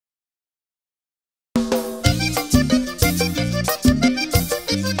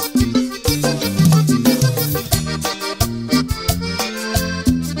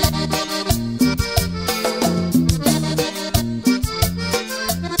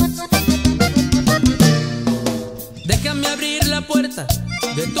abrir la puerta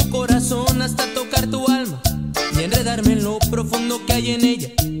de tu corazón hasta tocar tu alma y enredarme en lo profundo que hay en ella,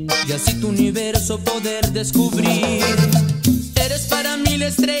 y así tu universo poder descubrir. Eres para mí la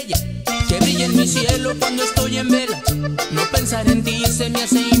estrella que brilla en mi cielo cuando estoy en vela. No pensar en ti se me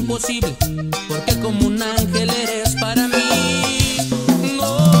hace imposible, porque como un ángel eres para mí.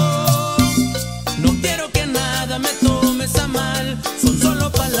 No, no quiero que nada me tomes a mal, son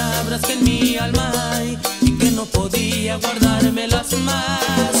solo palabras que en mi alma hay y que no podía guardármelas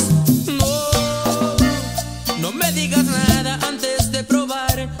más. No, no me digas nada antes de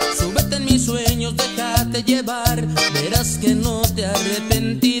probar, súbete en mis sueños, déjate llevar, verás que no te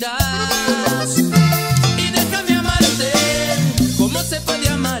arrepentirás. Y déjame amarte como se puede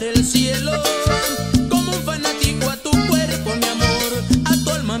amar el cielo, como un fanático a tu cuerpo, mi amor, a tu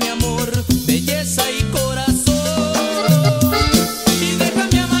alma, mi amor, belleza y corazón. Y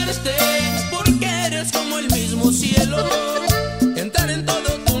déjame amarte porque eres como el mismo cielo, entrar en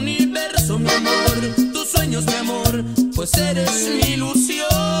todo tu universo, mi amor, tus sueños, mi amor, pues eres mi ilusión.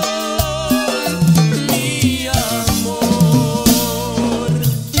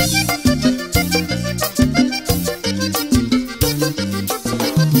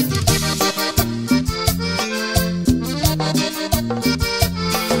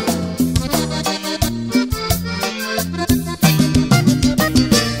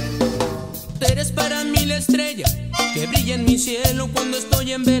 Eres para mí la estrella que brilla en mi cielo cuando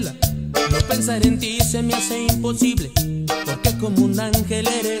estoy en vela. No pensar en ti se me hace imposible, porque como un ángel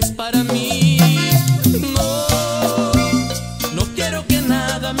eres para mí. No, no quiero que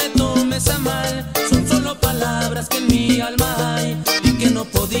nada me tomes a mal, son solo palabras que en mi alma hay y que no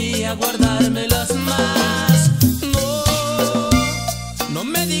podía guardármelas más. No, no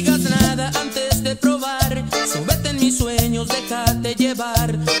me digas nada antes de probar, súbete en mis sueños, déjate llevar,